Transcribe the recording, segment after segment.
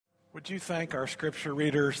Would you thank our scripture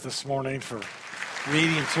readers this morning for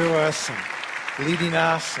reading to us and leading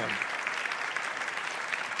us?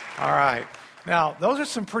 All right. Now, those are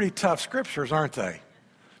some pretty tough scriptures, aren't they?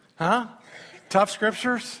 Huh? Tough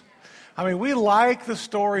scriptures? I mean, we like the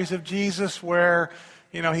stories of Jesus where,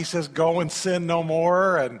 he says, go and sin no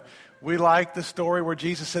more. And we like the story where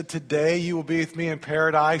Jesus said, today you will be with me in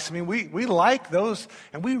paradise. I mean, we like those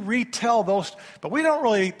and we retell those, but we don't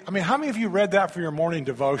really, how many of you read that for your morning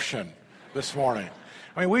devotion this morning?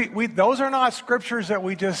 Those are not scriptures that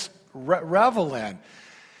we just revel in.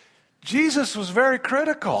 Jesus was very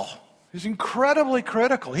critical. He was incredibly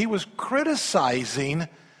critical. He was criticizing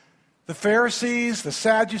the Pharisees, the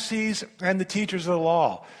Sadducees, and the teachers of the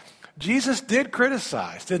law. Jesus did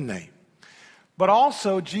criticize, didn't he? But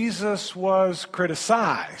also, Jesus was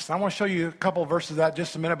criticized. I want to show you a couple of verses of that in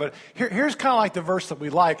just a minute, but here's kind of like the verse that we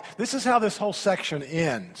like. This is how this whole section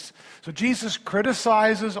ends. So Jesus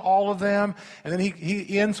criticizes all of them, and then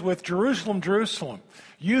he ends with, Jerusalem, Jerusalem,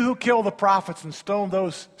 you who kill the prophets and stone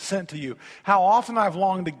those sent to you. How often I've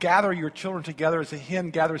longed to gather your children together as a hen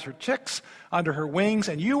gathers her chicks under her wings,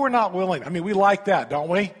 and you were not willing. We like that, don't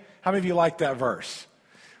we? How many of you like that verse?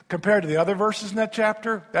 Compared to the other verses in that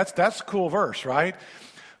chapter, that's a cool verse, right?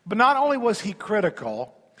 But not only was he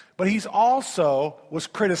critical, but he's also was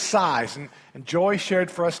criticized. And Joy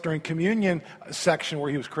shared for us during communion section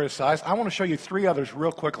where he was criticized. I want to show you three others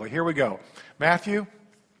real quickly. Here we go. Matthew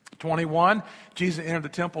 21, Jesus entered the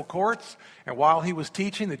temple courts, and while he was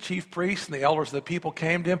teaching, the chief priests and the elders of the people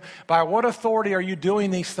came to him. By what authority are you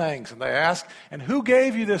doing these things? And they asked, and who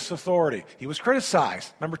gave you this authority? He was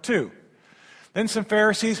criticized. Number two. Then some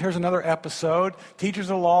Pharisees, here's another episode, teachers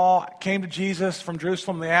of the law came to Jesus from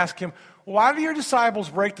Jerusalem. They asked him, why do your disciples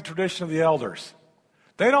break the tradition of the elders?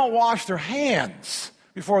 They don't wash their hands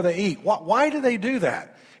before they eat. Why do they do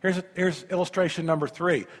that? Here's illustration number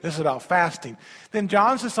 3. This is about fasting. Then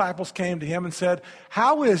John's disciples came to him and said,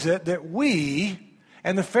 how is it that we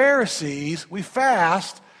and the Pharisees, we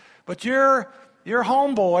fast, but your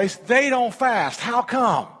homeboys, they don't fast? How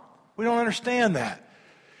come? We don't understand that.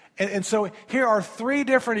 And so here are 3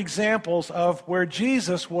 different examples of where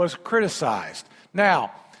Jesus was criticized.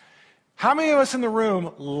 Now, how many of us in the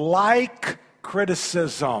room like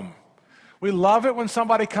criticism? We love it when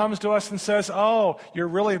somebody comes to us and says, oh, you're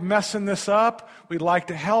really messing this up. We'd like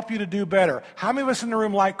to help you to do better. How many of us in the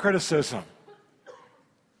room like criticism?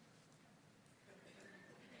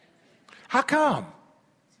 How come?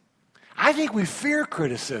 I think we fear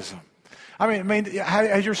criticism.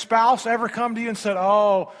 Has your spouse ever come to you and said,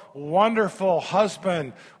 oh, wonderful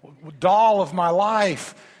husband, doll of my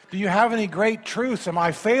life, do you have any great truths? Am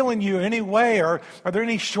I failing you in any way? Or are there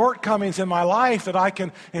any shortcomings in my life that I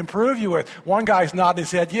can improve you with? One guy's nodding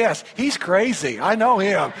his head, yes, he's crazy. I know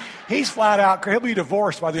him. He's flat out, he'll be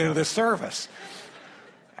divorced by the end of this service.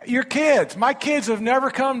 Your kids, my kids have never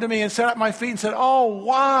come to me and sat at my feet and said, oh,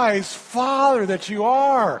 wise father that you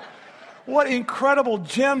are. What incredible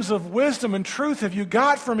gems of wisdom and truth have you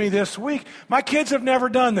got for me this week? My kids have never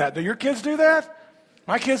done that. Do your kids do that?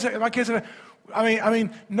 My kids have.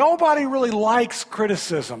 Nobody really likes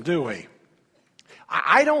criticism, do we?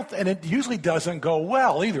 I don't, and it usually doesn't go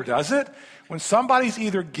well either, does it? When somebody's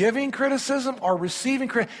either giving criticism or receiving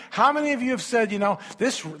criticism. How many of you have said,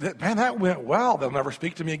 that went well. They'll never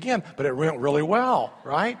speak to me again, but it went really well,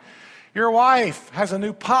 right? Your wife has a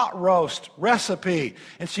new pot roast recipe,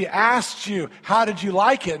 and she asks you, how did you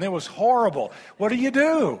like it? And it was horrible. What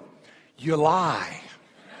do? You lie.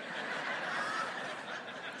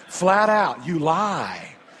 Flat out, you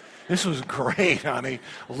lie. This was great, honey.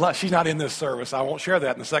 She's not in this service. I won't share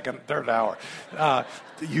that in the third hour.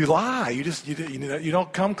 You lie. You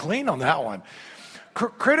don't come clean on that one.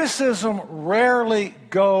 Criticism rarely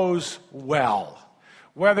goes well.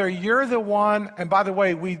 Whether you're the one, and by the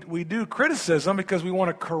way, we do criticism because we want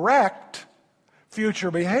to correct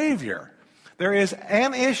future behavior. There is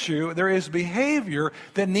an issue, there is behavior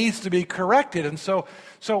that needs to be corrected. And so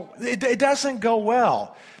it doesn't go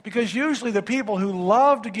well. Because usually the people who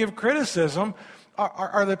love to give criticism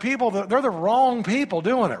are the people, they're the wrong people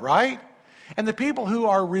doing it, right? And the people who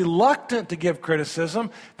are reluctant to give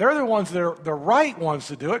criticism, they're the ones that are the right ones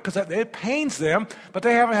to do it because it pains them, but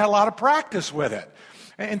they haven't had a lot of practice with it.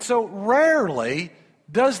 And so rarely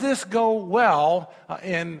does this go well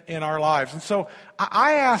in our lives. And so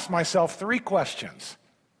I ask myself 3 questions.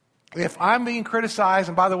 If I'm being criticized,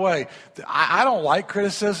 and by the way, I don't like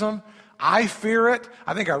criticism. I fear it.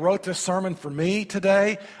 I think I wrote this sermon for me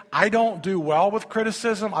today. I don't do well with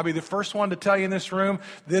criticism. I'll be the first one to tell you in this room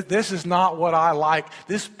that this is not what I like.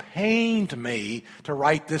 This pained me to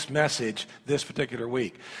write this message this particular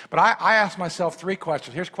week. But I asked myself 3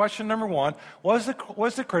 questions. Here's question number 1. Was the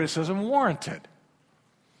criticism warranted?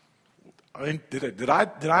 I mean,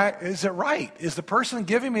 is it right? Is the person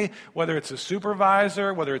giving me, whether it's a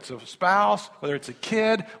supervisor, whether it's a spouse, whether it's a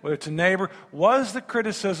kid, whether it's a neighbor, was the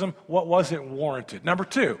criticism, what was it warranted? Number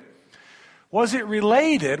 2, was it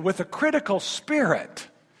related with a critical spirit?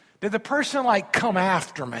 Did the person come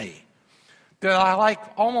after me? Did I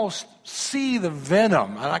almost see the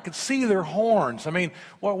venom and I could see their horns? I mean,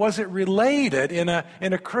 was it related in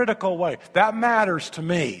a critical way? That matters to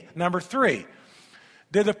me. Number 3,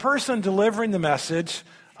 did the person delivering the message,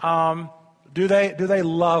 do they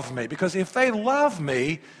love me? Because if they love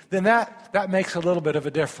me, then that makes a little bit of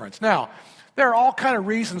a difference. Now, there are all kind of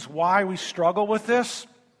reasons why we struggle with this.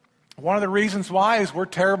 One of the reasons why is we're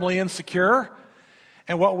terribly insecure,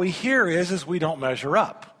 and what we hear is we don't measure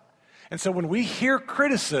up. And so when we hear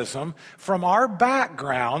criticism from our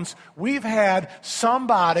backgrounds, we've had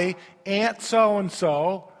somebody, Aunt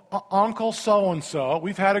so-and-so, Uncle so-and-so,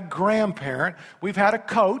 we've had a grandparent, we've had a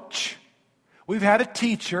coach, we've had a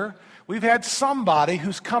teacher, we've had somebody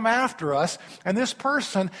who's come after us, and this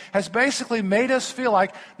person has basically made us feel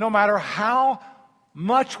like no matter how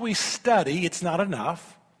much we study, it's not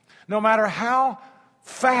enough. No matter how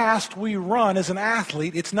fast we run as an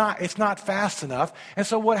athlete, it's not fast enough. And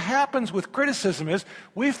so what happens with criticism is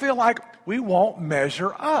we feel like we won't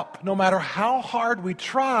measure up. No matter how hard we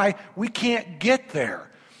try, we can't get there.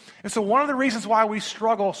 And so one of the reasons why we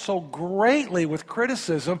struggle so greatly with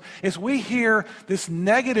criticism is we hear this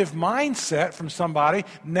negative mindset from somebody,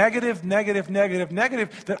 negative,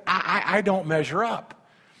 that I don't measure up.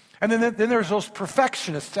 And then there's those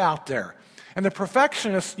perfectionists out there. And the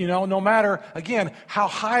perfectionists, no matter, again, how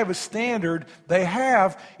high of a standard they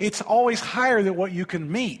have, it's always higher than what you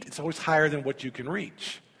can meet. It's always higher than what you can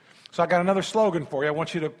reach. So I got another slogan for you I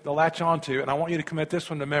want you to latch on to, and I want you to commit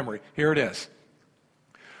this one to memory. Here it is.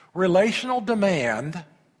 Relational demand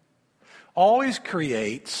always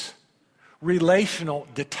creates relational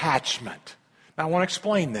detachment. Now, I want to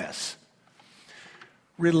explain this.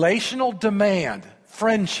 Relational demand,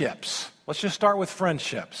 friendships. Let's just start with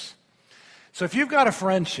friendships. So if you've got a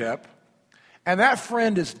friendship and that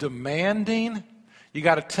friend is demanding, you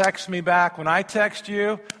got to text me back. When I text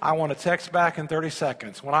you, I want to text back in 30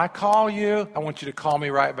 seconds. When I call you, I want you to call me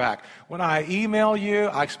right back. When I email you,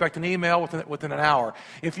 I expect an email within an hour.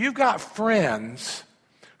 If you've got friends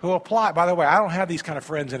who apply, by the way, I don't have these kind of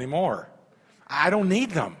friends anymore. I don't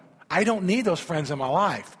need them. I don't need those friends in my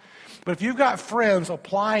life. But if you've got friends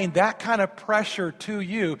applying that kind of pressure to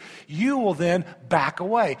you, you will then back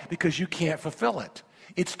away because you can't fulfill it.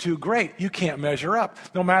 It's too great. You can't measure up.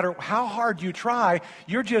 No matter how hard you try,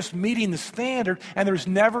 you're just meeting the standard, and there's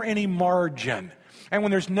never any margin. And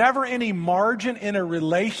when there's never any margin in a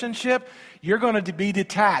relationship, you're going to be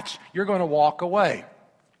detached. You're going to walk away.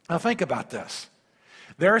 Now think about this.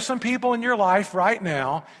 There are some people in your life right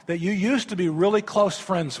now that you used to be really close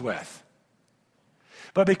friends with.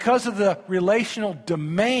 But because of the relational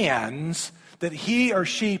demands that he or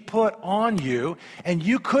she put on you, and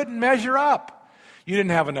you couldn't measure up. You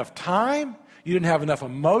didn't have enough time. You didn't have enough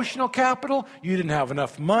emotional capital. You didn't have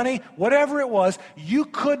enough money. Whatever it was, you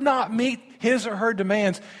could not meet his or her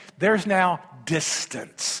demands. There's now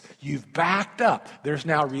distance. You've backed up. There's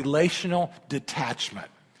now relational detachment.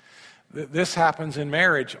 This happens in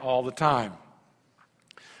marriage all the time.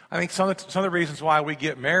 I think some of the reasons why we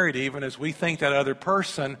get married even is we think that other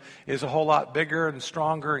person is a whole lot bigger and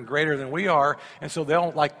stronger and greater than we are, and so they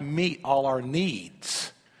don't meet all our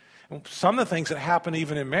needs. Some of the things that happen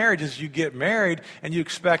even in marriage is you get married and you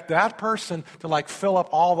expect that person to fill up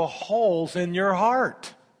all the holes in your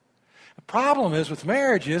heart. The problem is with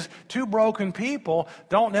marriages, 2 broken people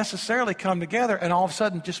don't necessarily come together and all of a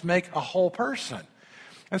sudden just make a whole person.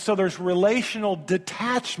 And so there's relational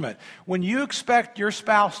detachment. When you expect your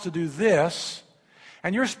spouse to do this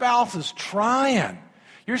and your spouse is trying,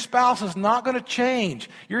 your spouse is not going to change.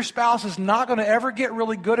 Your spouse is not going to ever get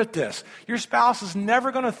really good at this. Your spouse is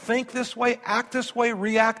never going to think this way, act this way,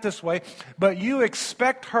 react this way. But you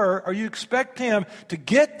expect her or you expect him to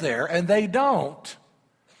get there, and they don't.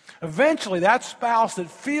 Eventually, that spouse that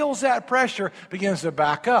feels that pressure begins to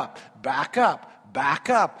back up,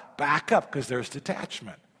 because there's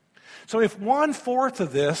detachment. So if 1/4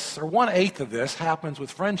 of this or 1/8 of this happens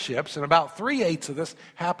with friendships and about 3/8 of this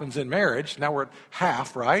happens in marriage, now we're at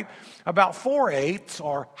half, right? About 4/8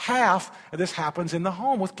 or half of this happens in the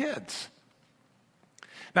home with kids.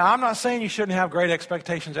 Now, I'm not saying you shouldn't have great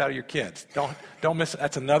expectations out of your kids. Don't miss it.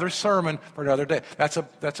 That's another sermon for another day. That's a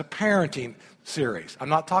parenting series. I'm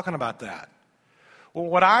not talking about that. Well,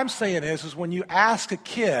 what I'm saying is when you ask a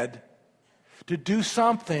kid to do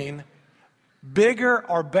something bigger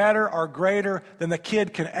or better or greater than the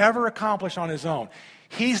kid can ever accomplish on his own,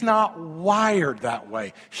 he's not wired that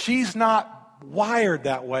way. She's not wired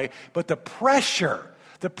that way. But the pressure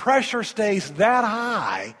stays that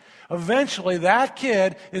high. Eventually, that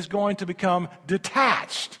kid is going to become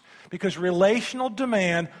detached because relational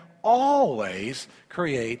demand always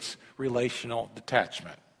creates relational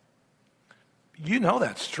detachment. You know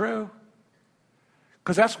that's true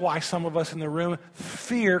because that's why some of us in the room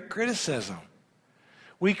fear criticism.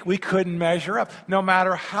 We couldn't measure up. No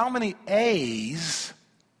matter how many A's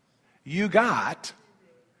you got,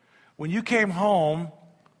 when you came home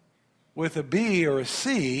with a B or a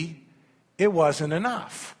C, it wasn't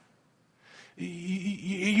enough.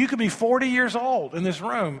 You could be 40 years old in this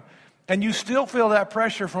room, and you still feel that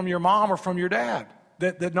pressure from your mom or from your dad.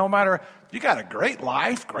 That no matter, you got a great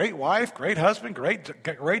life, great wife, great husband,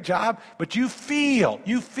 great job, but you feel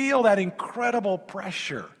that incredible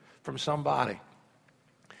pressure from somebody.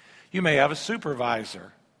 You may have a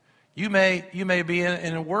supervisor. You may be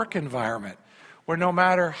in a work environment where no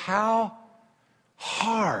matter how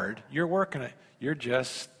hard you're working it,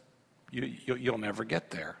 you'll never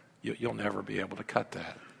get there. You'll never be able to cut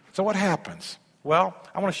that. So what happens? Well,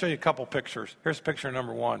 I want to show you a couple pictures. Here's picture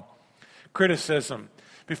number 1. Criticism.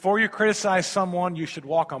 Before you criticize someone, you should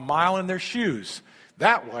walk a mile in their shoes.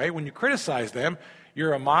 That way, when you criticize them,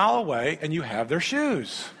 you're a mile away and you have their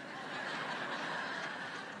shoes.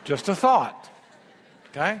 Just a thought.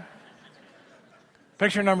 Okay?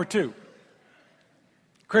 Picture number 2.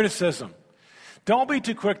 Criticism. Don't be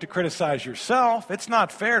too quick to criticize yourself. It's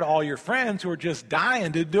not fair to all your friends who are just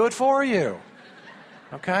dying to do it for you.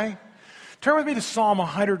 Okay? Turn with me to Psalm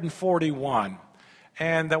 141.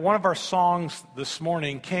 And one of our songs this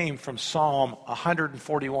morning came from Psalm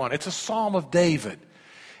 141. It's a psalm of David.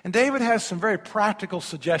 And David has some very practical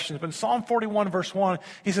suggestions. But in Psalm 41, verse 1,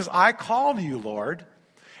 he says, I call to you, Lord,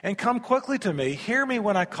 and come quickly to me. Hear me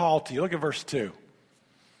when I call to you. Look at verse 2.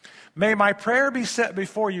 May my prayer be set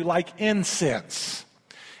before you like incense.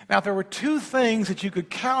 Now, if there were 2 things that you could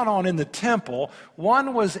count on in the temple,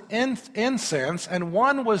 one was incense and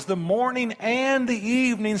one was the morning and the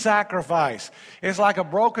evening sacrifice. It's like a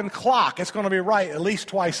broken clock. It's going to be right at least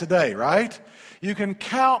twice a day, right? You can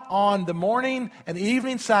count on the morning and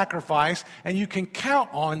evening sacrifice, and you can count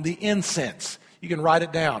on the incense. You can write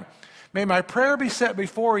it down. May my prayer be set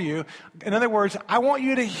before you. In other words, I want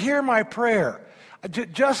you to hear my prayer.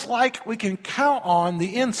 Just like we can count on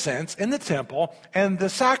the incense in the temple and the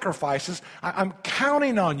sacrifices, I'm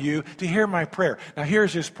counting on you to hear my prayer. Now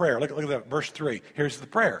here's his prayer. Look at that, verse 3. Here's the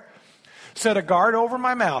prayer. Set a guard over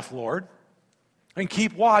my mouth, Lord, and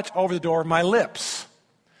keep watch over the door of my lips.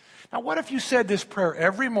 Now what if you said this prayer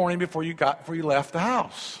every morning before you left the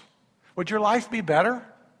house? Would your life be better?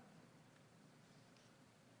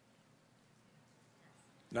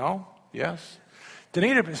 No? Yes?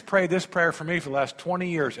 Danita has prayed this prayer for me for the last 20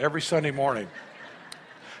 years, every Sunday morning.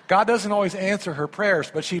 God doesn't always answer her prayers,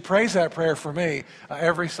 but she prays that prayer for me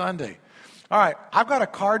every Sunday. All right, I've got a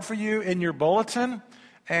card for you in your bulletin,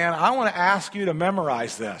 and I want to ask you to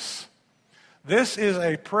memorize this. This is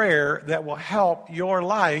a prayer that will help your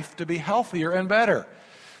life to be healthier and better.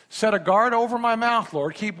 Set a guard over my mouth,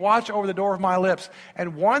 Lord. Keep watch over the door of my lips.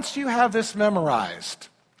 And once you have this memorized,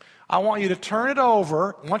 I want you to turn it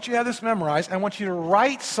over. Once you have this memorized, I want you to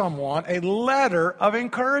write someone a letter of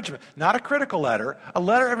encouragement. Not a critical letter, a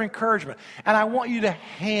letter of encouragement. And I want you to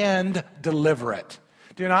hand deliver it.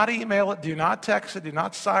 Do not email it. Do not text it. Do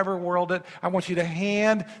not cyber world it. I want you to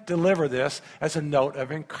hand deliver this as a note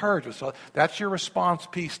of encouragement. So that's your response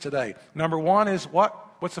piece today. Number 1 is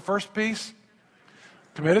what? What's the first piece?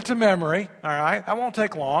 Commit it to memory, all right? That won't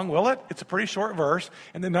take long, will it? It's a pretty short verse.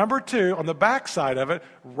 And then number 2, on the back side of it,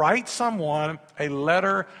 write someone a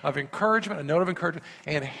letter of encouragement, a note of encouragement,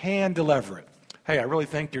 and hand deliver it. Hey, I really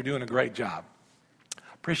think you're doing a great job.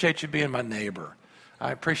 Appreciate you being my neighbor.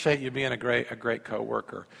 I appreciate you being a great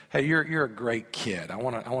coworker. Hey, you're a great kid. I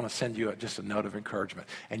want to send you just a note of encouragement,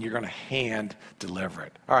 and you're going to hand deliver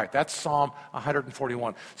it. All right, that's Psalm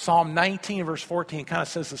 141. Psalm 19, verse 14, kind of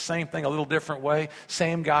says the same thing a little different way.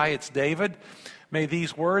 Same guy, it's David. May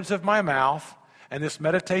these words of my mouth and this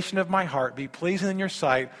meditation of my heart be pleasing in your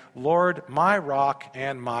sight, Lord, my rock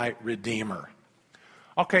and my redeemer.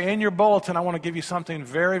 Okay, in your bulletin, I want to give you something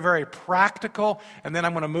very, very practical, and then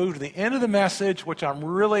I'm going to move to the end of the message, which I'm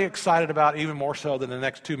really excited about, even more so than the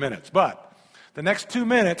next 2 minutes. But The next 2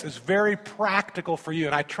 minutes is very practical for you,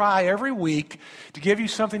 and I try every week to give you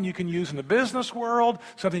something you can use in the business world,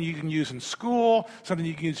 something you can use in school, something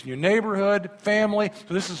you can use in your neighborhood, family.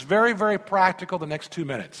 So this is very, very practical, the next 2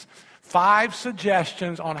 minutes. 5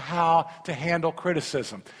 suggestions on how to handle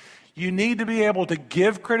criticism. You need to be able to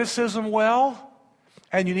give criticism well,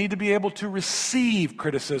 and you need to be able to receive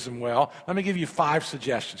criticism well. Let me give you 5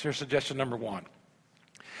 suggestions. Here's suggestion number 1.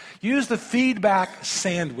 Use the feedback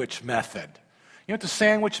sandwich method. You know what the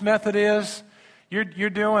sandwich method is? You're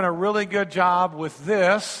doing a really good job with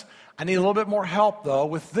this. I need a little bit more help, though,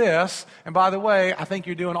 with this. And by the way, I think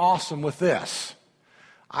you're doing awesome with this.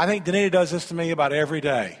 I think Danita does this to me about every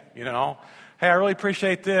day, you know. Hey, I really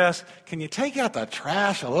appreciate this. Can you take out the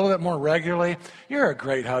trash a little bit more regularly? You're a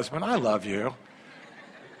great husband. I love you.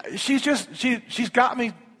 She's got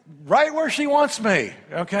me right where she wants me,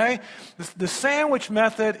 okay? The sandwich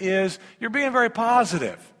method is you're being very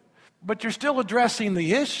positive, but you're still addressing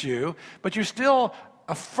the issue, but you're still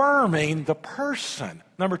affirming the person.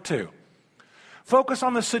 Number 2, focus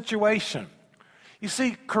on the situation. You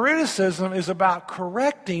see, criticism is about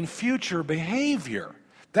correcting future behavior.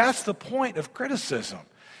 That's the point of criticism.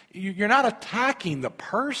 You're not attacking the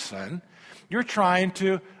person. You're trying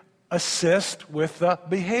to assist with the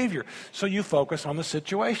behavior. So you focus on the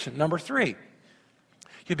situation. Number 3,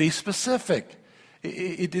 you be specific.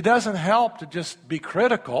 It doesn't help to just be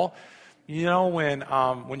critical. You know,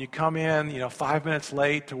 when you come in, 5 minutes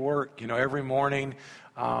late to work, every morning,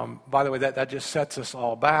 by the way, that just sets us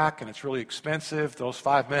all back, and it's really expensive, those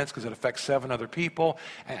 5 minutes, because it affects 7 other people.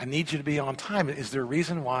 And I need you to be on time. Is there a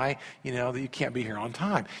reason why, that you can't be here on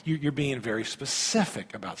time? You're being very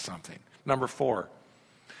specific about something. Number 4,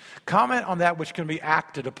 comment on that which can be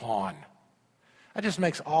acted upon. That just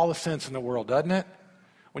makes all the sense in the world, doesn't it?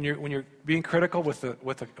 When you're being critical with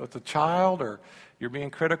a child, or you're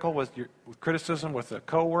being critical with criticism with a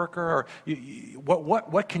coworker, or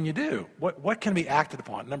what can you do? What can be acted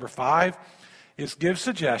upon? Number 5 is give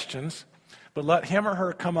suggestions, but let him or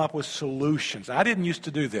her come up with solutions. I didn't used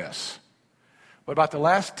to do this, but about the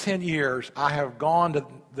last 10 years, I have gone to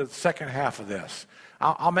the second half of this.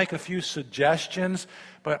 I'll make a few suggestions,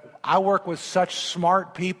 but I work with such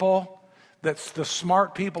smart people that the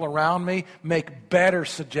smart people around me make better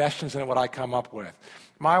suggestions than what I come up with.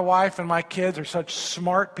 My wife and my kids are such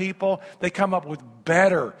smart people, they come up with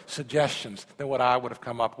better suggestions than what I would have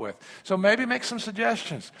come up with. So maybe make some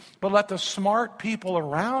suggestions, but let the smart people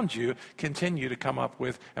around you continue to come up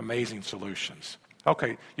with amazing solutions.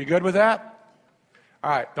 Okay, you good with that? All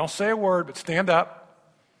right, don't say a word, but stand up.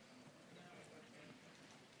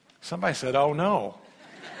 Somebody said, oh no.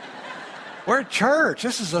 We're at church.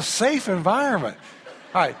 This is a safe environment.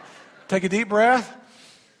 All right, take a deep breath.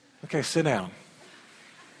 Okay, sit down.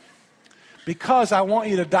 Because I want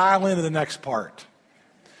you to dial into the next part.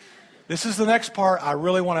 This is the next part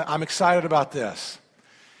I'm excited about this.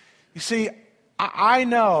 You see, I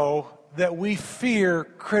know that we fear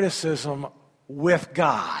criticism with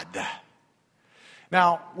God.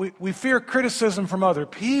 Now, we fear criticism from other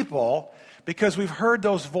people because we've heard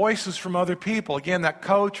those voices from other people. Again, that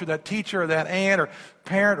coach or that teacher or that aunt or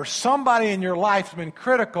parent or somebody in your life has been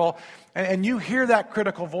critical, and you hear that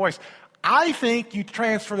critical voice. I think you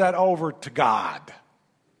transfer that over to God.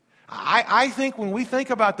 I think when we think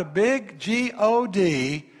about the big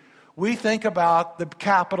G-O-D, we think about the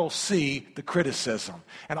capital C, the criticism.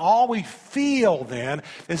 And all we feel then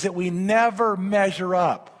is that we never measure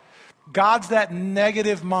up. God's that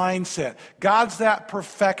negative mindset. God's that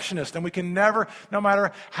perfectionist. And we can never, no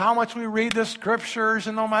matter how much we read the scriptures,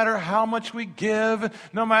 and no matter how much we give,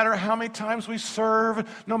 no matter how many times we serve,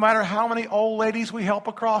 no matter how many old ladies we help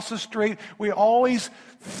across the street, we always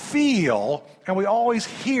feel and we always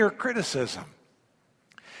hear criticism.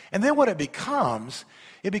 And then what it becomes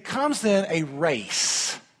then a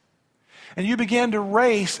race. And you begin to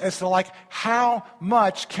race as to how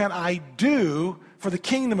much can I do for the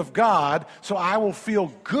kingdom of God so I will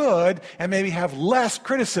feel good and maybe have less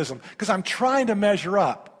criticism, because I'm trying to measure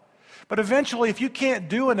up. But eventually, if you can't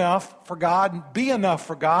do enough for God and be enough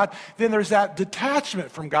for God, then there's that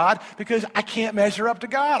detachment from God, because I can't measure up to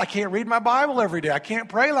God. I can't read my Bible every day. I can't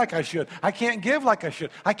pray like I should. I can't give like I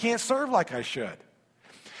should. I can't serve like I should.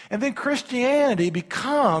 And then Christianity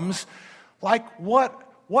becomes like,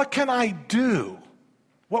 what can I do?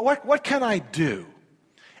 What can I do?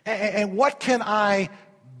 And what can I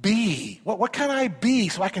be? What can I be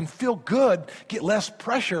so I can feel good, get less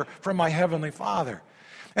pressure from my Heavenly Father?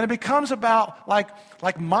 And it becomes about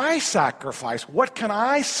like my sacrifice. What can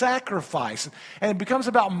I sacrifice? And it becomes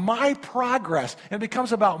about my progress. And it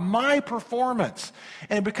becomes about my performance.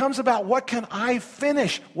 And it becomes about what can I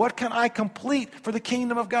finish? What can I complete for the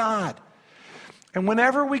kingdom of God? And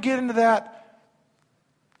whenever we get into that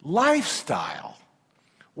lifestyle,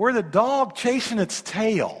 we're the dog chasing its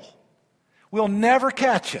tail. We'll never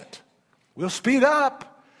catch it. We'll speed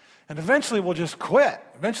up, and eventually we'll just quit.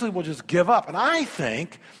 Eventually we'll just give up. And I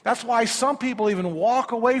think that's why some people even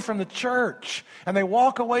walk away from the church, and they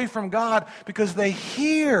walk away from God because they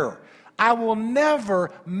hear, I will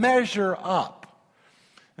never measure up.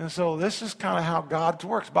 And so this is kind of how God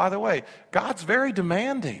works. By the way, God's very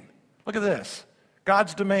demanding. Look at this.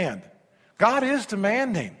 God's demand. God is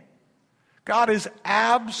demanding. God is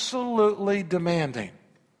absolutely demanding.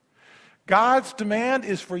 God's demand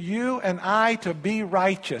is for you and I to be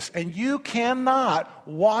righteous. And you cannot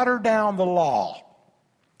water down the law.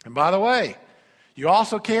 And by the way, you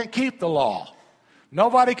also can't keep the law.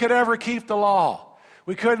 Nobody could ever keep the law.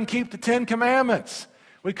 We couldn't keep the 10 Commandments.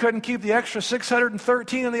 We couldn't keep the extra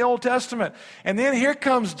 613 in the Old Testament. And then here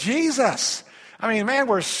comes Jesus. I mean, man,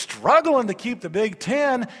 we're struggling to keep the big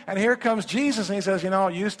 10, and here comes Jesus, and he says,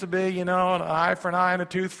 it used to be, an eye for an eye and a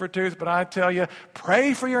tooth for a tooth, but I tell you,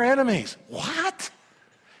 pray for your enemies. What?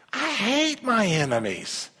 I hate my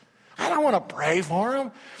enemies. I don't want to pray for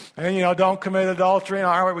them. And then, don't commit adultery, and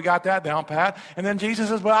all right, we got that down pat. And then Jesus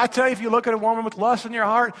says, but I tell you, if you look at a woman with lust in your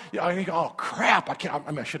heart, and you go, oh, crap, I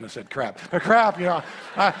shouldn't have said crap, but crap,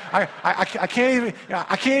 I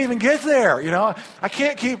can't even get there, I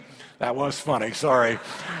can't keep... That was funny, sorry.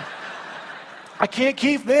 I can't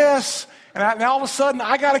keep this. And all of a sudden,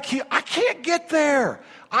 I can't get there.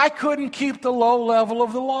 I couldn't keep the low level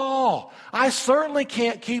of the law. I certainly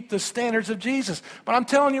can't keep the standards of Jesus. But I'm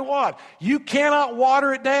telling you what, you cannot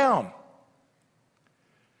water it down.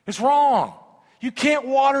 It's wrong. You can't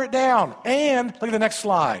water it down. And, look at the next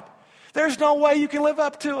slide. There's no way you can live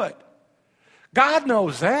up to it. God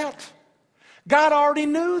knows that. God already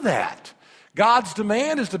knew that. God's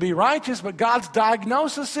demand is to be righteous, but God's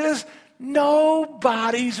diagnosis is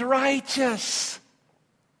nobody's righteous.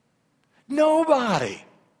 Nobody.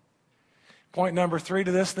 Point number 3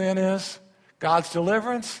 to this then is God's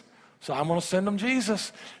deliverance. So I'm going to send them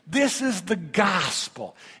Jesus. This is the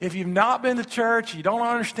gospel. If you've not been to church, you don't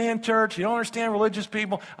understand church, you don't understand religious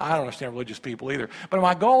people. I don't understand religious people either. But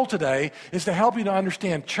my goal today is to help you to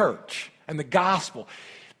understand church and the gospel.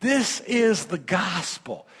 This is the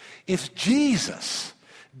gospel. It's Jesus.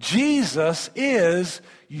 Jesus is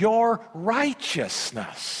your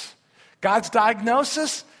righteousness. God's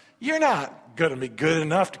diagnosis, you're not going to be good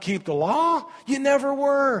enough to keep the law. You never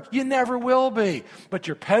were. You never will be. But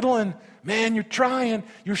you're pedaling. Man, you're trying.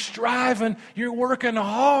 You're striving. You're working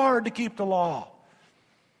hard to keep the law.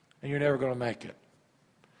 And you're never going to make it.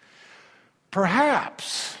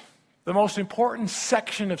 Perhaps the most important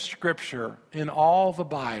section of Scripture in all the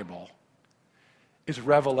Bible is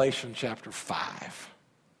Revelation chapter 5,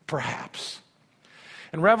 perhaps.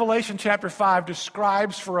 And Revelation chapter 5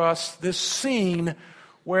 describes for us this scene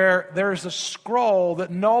where there's a scroll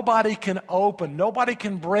that nobody can open. Nobody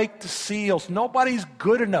can break the seals. Nobody's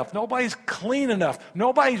good enough. Nobody's clean enough.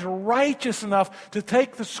 Nobody's righteous enough to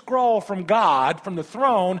take the scroll from God, from the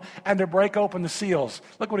throne, and to break open the seals.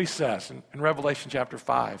 Look what he says in Revelation chapter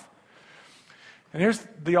 5. And here's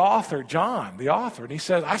the author, John, and he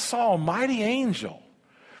says, I saw a mighty angel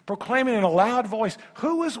proclaiming in a loud voice,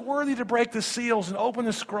 who is worthy to break the seals and open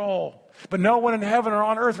the scroll? But no one in heaven or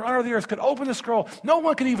on earth or under the earth could open the scroll. No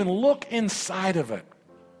one could even look inside of it.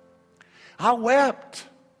 I wept,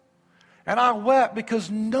 and I wept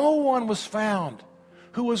because no one was found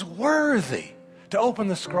who was worthy to open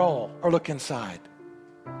the scroll or look inside.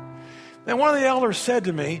 Then one of the elders said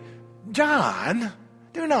to me, John,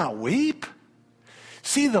 do not weep.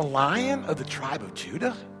 See the Lion of the tribe of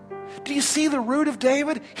Judah? Do you see the Root of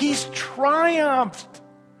David? He's triumphed.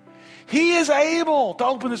 He is able to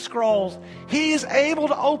open the scrolls. He is able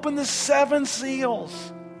to open the 7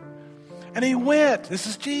 seals. And he went, this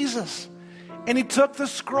is Jesus, and he took the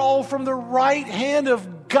scroll from the right hand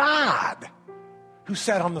of God who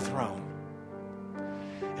sat on the throne.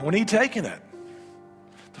 And when he'd taken it,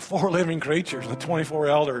 the 4 living creatures, the 24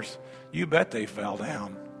 elders, you bet they fell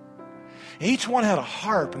down. Each one had a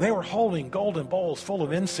harp, and they were holding golden bowls full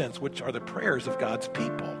of incense, which are the prayers of God's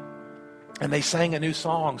people. And they sang a new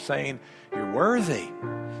song saying, you're worthy.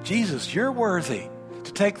 Jesus, you're worthy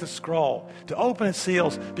to take the scroll, to open its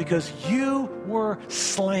seals, because you were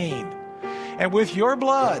slain. And with your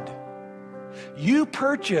blood, you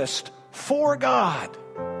purchased for God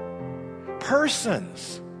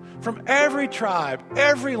persons from every tribe,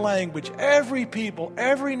 every language, every people,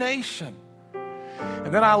 every nation.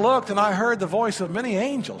 And then I looked and I heard the voice of many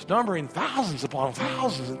angels, numbering thousands upon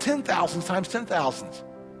thousands and 10,000 times 10,000s.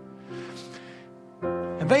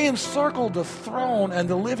 And they encircled the throne and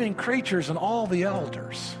the living creatures and all the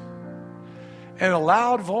elders. In a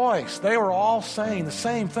loud voice, they were all saying the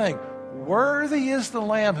same thing. Worthy is the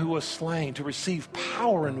Lamb who was slain to receive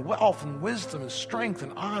power and wealth and wisdom and strength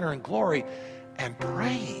and honor and glory and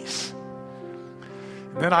praise.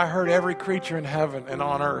 And then I heard every creature in heaven and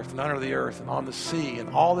on earth and under the earth and on the sea and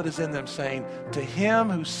all that is in them saying, to him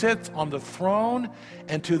who sits on the throne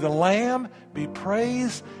and to the Lamb be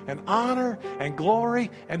praise and honor and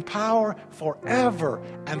glory and power forever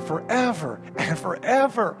and forever and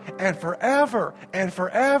forever and forever and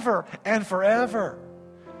forever and forever.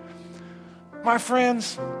 My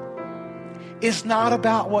friends, it's not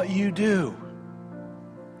about what you do.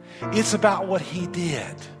 It's about what he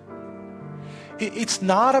did. It's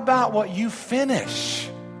not about what you finish.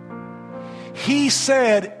 He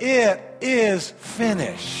said, it is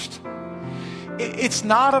finished. It's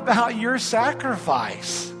not about your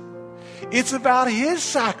sacrifice. It's about his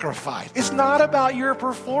sacrifice. It's not about your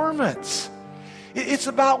performance. It's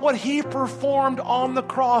about what he performed on the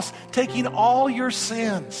cross, taking all your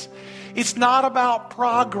sins. It's not about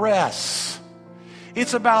progress.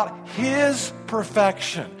 It's about his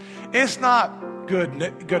perfection. It's not good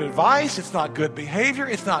advice. It's not good behavior.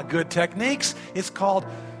 It's not good techniques. It's called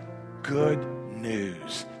good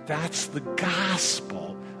news. That's the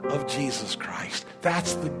gospel of Jesus Christ.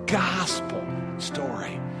 That's the gospel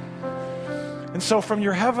story. And so from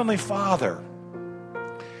your heavenly Father,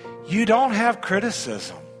 you don't have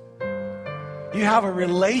criticism. You have a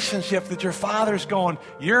relationship that your Father's going,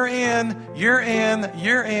 you're in, you're in,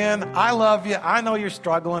 you're in. I love you. I know you're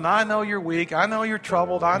struggling. I know you're weak. I know you're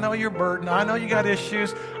troubled. I know you're burdened. I know you got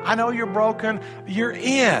issues. I know you're broken. You're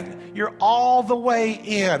in. You're all the way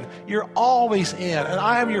in. You're always in. And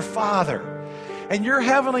I am your Father. And your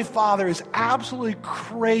heavenly Father is absolutely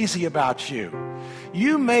crazy about you.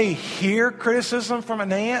 You may hear criticism from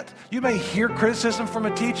an aunt. You may hear criticism from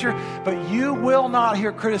a teacher, but you will not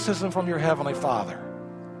hear criticism from your heavenly Father.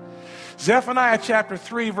 Zephaniah chapter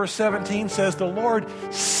 3, verse 17 says, the Lord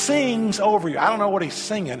sings over you. I don't know what he's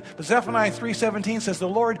singing, but Zephaniah 3:17 says, the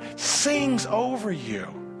Lord sings over you.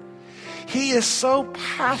 He is so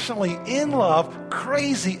passionately in love,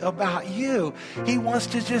 crazy about you. He wants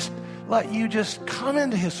to just let you just come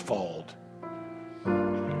into his fold.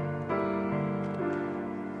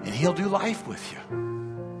 And he'll do life with you.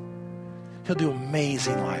 He'll do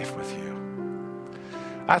amazing life with you.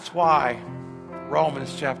 That's why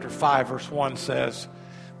Romans chapter 5 verse 1 says,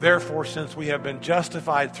 therefore, since we have been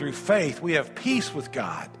justified through faith, we have peace with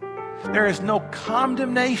God. There is no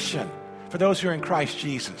condemnation for those who are in Christ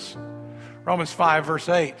Jesus. Romans 5 verse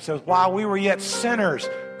 8 says, while we were yet sinners,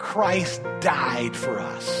 Christ died for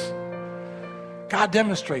us. God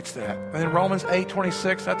demonstrates that. And in Romans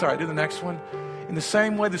 8:26, that's all right, do the next one. In the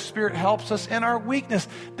same way, the Spirit helps us in our weakness.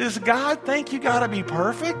 Does God think you got to be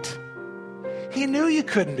perfect? He knew you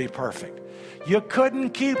couldn't be perfect. You couldn't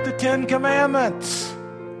keep the 10 Commandments.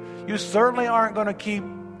 You certainly aren't going to keep...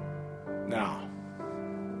 No.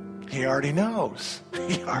 He already knows.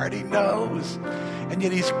 He already knows. And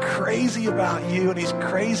yet he's crazy about you and he's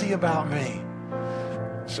crazy about me.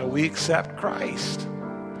 So we accept Christ.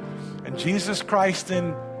 And Jesus Christ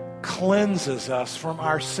then cleanses us from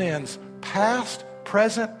our sins, past,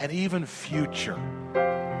 present, and even future.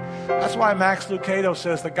 That's why Max Lucado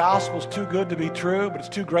says the gospel's too good to be true, but it's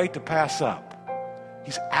too great to pass up.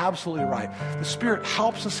 He's absolutely right. The Spirit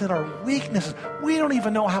helps us in our weaknesses. We don't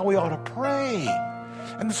even know how we ought to pray.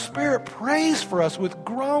 And the Spirit prays for us with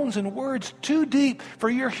groans and words too deep for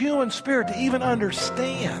your human spirit to even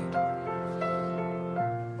understand.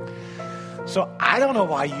 So I don't know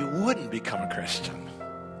why you wouldn't become a Christian.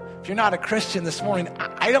 If you're not a Christian this morning,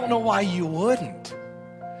 I don't know why you wouldn't.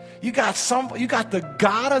 You got the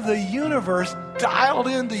God of the universe dialed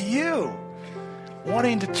into you,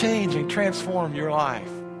 wanting to change and transform your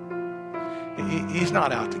life. He's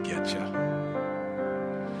not out to get you.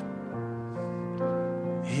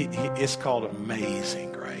 It's called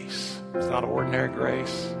amazing grace. It's not ordinary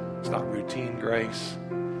grace. It's not routine grace.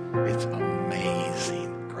 It's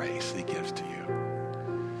amazing grace he gives to you.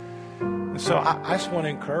 And so I just want to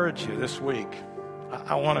encourage you this week.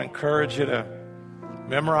 I want to encourage you to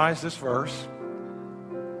memorize this verse.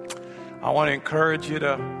 I want to encourage you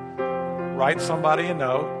to write somebody a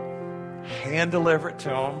note, hand deliver it to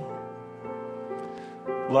them.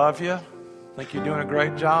 Love you. Think you're doing a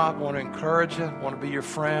great job. Want to encourage you. Want to be your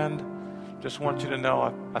friend. Just want you to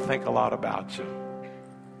know I think a lot about you.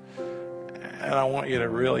 And I want you to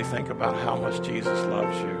really think about how much Jesus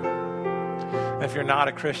loves you. And if you're not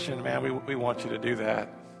a Christian, man, we want you to do that.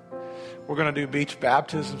 We're going to do beach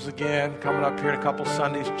baptisms again, coming up here in a couple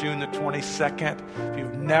Sundays, June the 22nd. If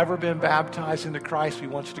you've never been baptized into Christ, we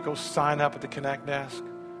want you to go sign up at the Connect desk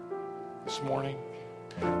this morning.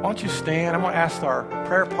 Why don't you stand? I'm going to ask our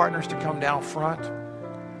prayer partners to come down front.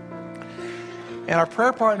 And our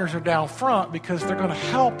prayer partners are down front because they're going to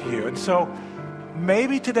help you. And so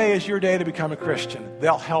maybe today is your day to become a Christian.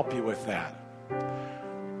 They'll help you with that.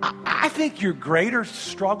 I think your greater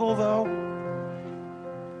struggle, though,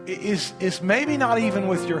 is maybe not even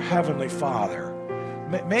with your Heavenly Father.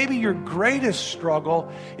 Maybe your greatest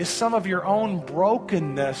struggle is some of your own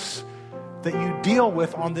brokenness that you deal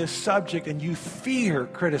with on this subject, and you fear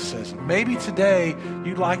criticism. Maybe today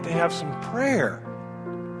you'd like to have some prayer,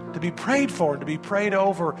 to be prayed for and to be prayed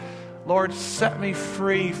over. Lord, set me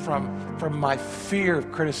free from my fear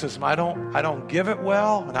of criticism. I don't give it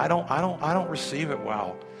well, and I don't receive it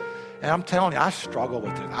well. And I'm telling you, I struggle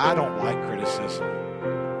with it. I don't like criticism.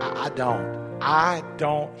 I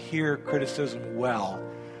don't hear criticism well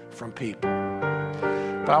from people.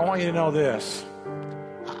 But I want you to know this.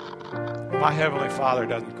 My Heavenly Father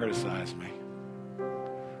doesn't criticize me.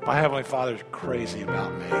 My Heavenly Father is crazy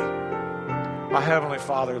about me. My Heavenly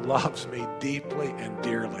Father loves me deeply and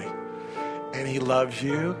dearly. And He loves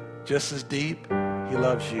you just as deep. He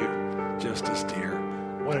loves you just as dear.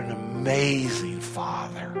 What an amazing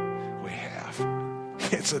Father we have.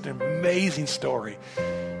 It's an amazing story.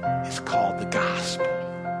 It's called the gospel.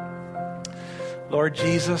 Lord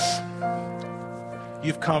Jesus,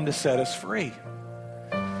 you've come to set us free.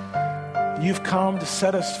 You've come to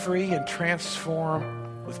set us free and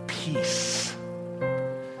transform with peace.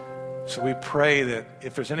 So we pray that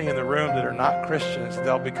if there's any in the room that are not Christians,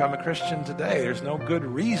 they'll become a Christian today. There's no good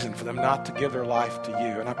reason for them not to give their life to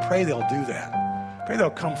you. And I pray they'll do that. I pray they'll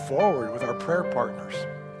come forward with our prayer partners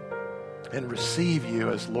and receive you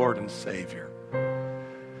as Lord and Savior.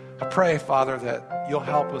 I pray, Father, that you'll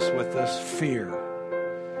help us with this fear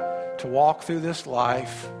to walk through this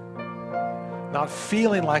life not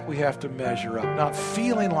feeling like we have to measure up, not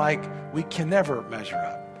feeling like we can never measure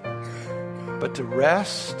up, but to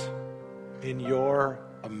rest in your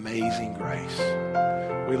amazing grace.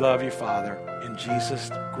 We love you, Father. In Jesus'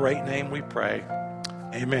 great name we pray.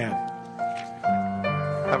 Amen.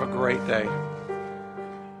 Have a great day.